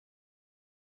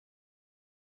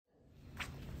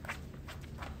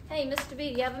Hey, Mr.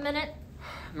 B, you have a minute?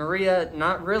 Maria,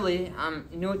 not really. I'm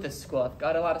new at this school. I've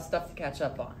got a lot of stuff to catch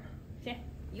up on. Yeah,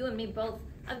 you and me both.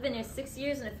 I've been here 6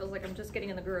 years and it feels like I'm just getting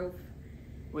in the groove.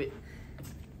 Wait,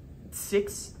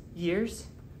 6 years?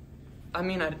 I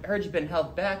mean, I'd heard you've been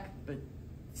held back, but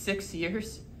 6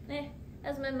 years?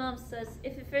 As my mom says,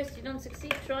 if at first you don't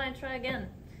succeed, try and try again.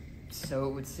 So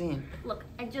it would seem. Look,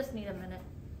 I just need a minute.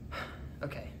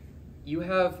 Okay, you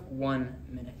have 1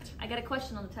 minute. I got a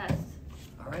question on the test.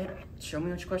 All right, show me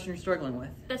which question you're struggling with.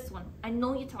 This one. I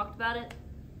know you talked about it,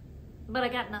 but I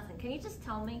got nothing. Can you just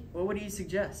tell me? Well, what do you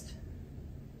suggest?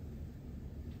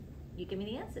 You give me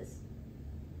the answers.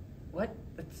 What?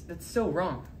 That's so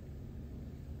wrong.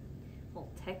 Well,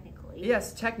 technically.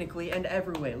 Yes, technically and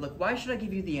every way. Look, why should I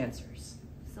give you the answers?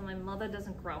 So my mother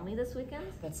doesn't ground me this weekend?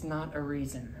 That's not a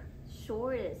reason.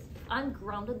 Sure is. If I'm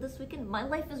grounded this weekend, my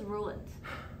life is ruined.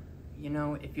 You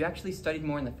know, if you actually studied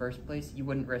more in the first place, you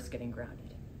wouldn't risk getting grounded.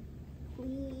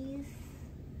 Please.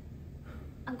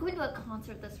 I'm going to a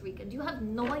concert this weekend. You have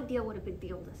no idea what a big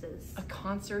deal this is. A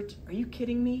concert? Are you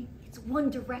kidding me? It's One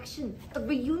Direction, a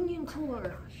reunion tour.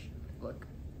 Gosh, look,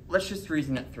 let's just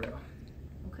reason it through.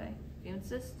 Okay, if you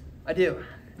insist. I do.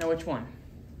 Now which one?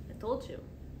 I told you.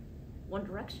 One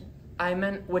Direction. I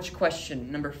meant which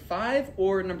question, number 5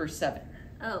 or number 7?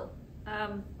 Oh,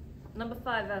 number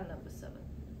 5 and number 7.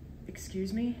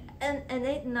 Excuse me? And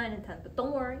 8 and 9 and 10, but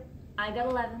don't worry, I got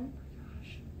 11.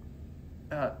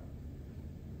 Are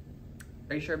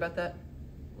you sure about that?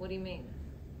 What do you mean?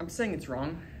 I'm saying it's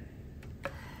wrong.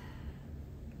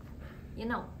 You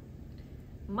know,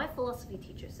 my philosophy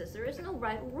teacher says there is no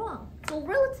right or wrong. It's all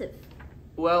relative.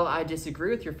 Well, I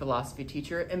disagree with your philosophy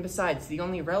teacher, and besides, the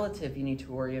only relative you need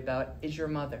to worry about is your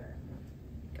mother.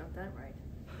 Got that right.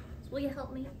 So will you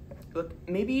help me? Look,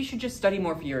 maybe you should just study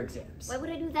more for your exams. Why would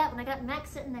I do that when I got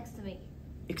Max sitting next to me?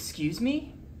 Excuse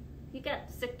me? He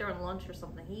got sick during lunch or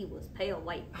something. He was pale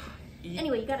white.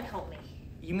 Anyway, you gotta help me.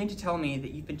 You mean to tell me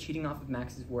that you've been cheating off of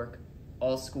Max's work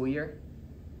all school year?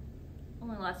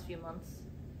 Only the last few months.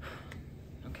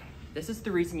 Okay, this is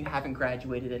the reason you haven't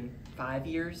graduated in 5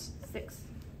 years? 6.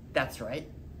 That's right,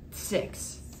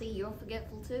 6. See, you're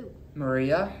forgetful too.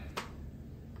 Maria?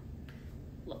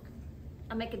 Look,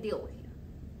 I'll make a deal with you.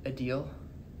 A deal?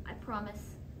 I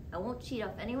promise I won't cheat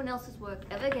off anyone else's work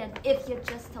ever again if you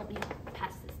just help me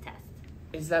pass this test.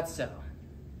 Is that so?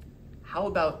 How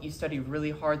about you study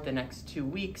really hard the next 2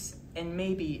 weeks, and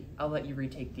maybe I'll let you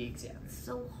retake the exam. It's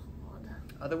so hard.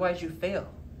 Otherwise you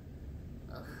fail.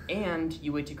 Ugh. And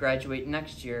you wait to graduate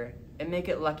next year and make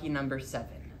it lucky number 7.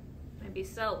 Maybe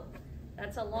so.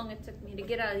 That's how long it took me to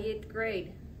get out of the 8th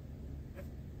grade.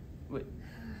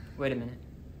 Wait a minute.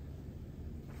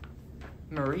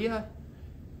 Maria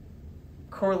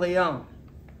Corleone.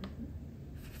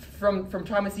 From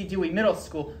Thomas E. Dewey Middle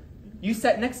School. You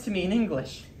sat next to me in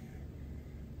English.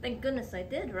 Thank goodness I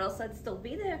did, or else I'd still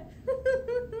be there.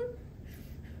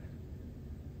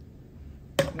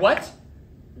 What?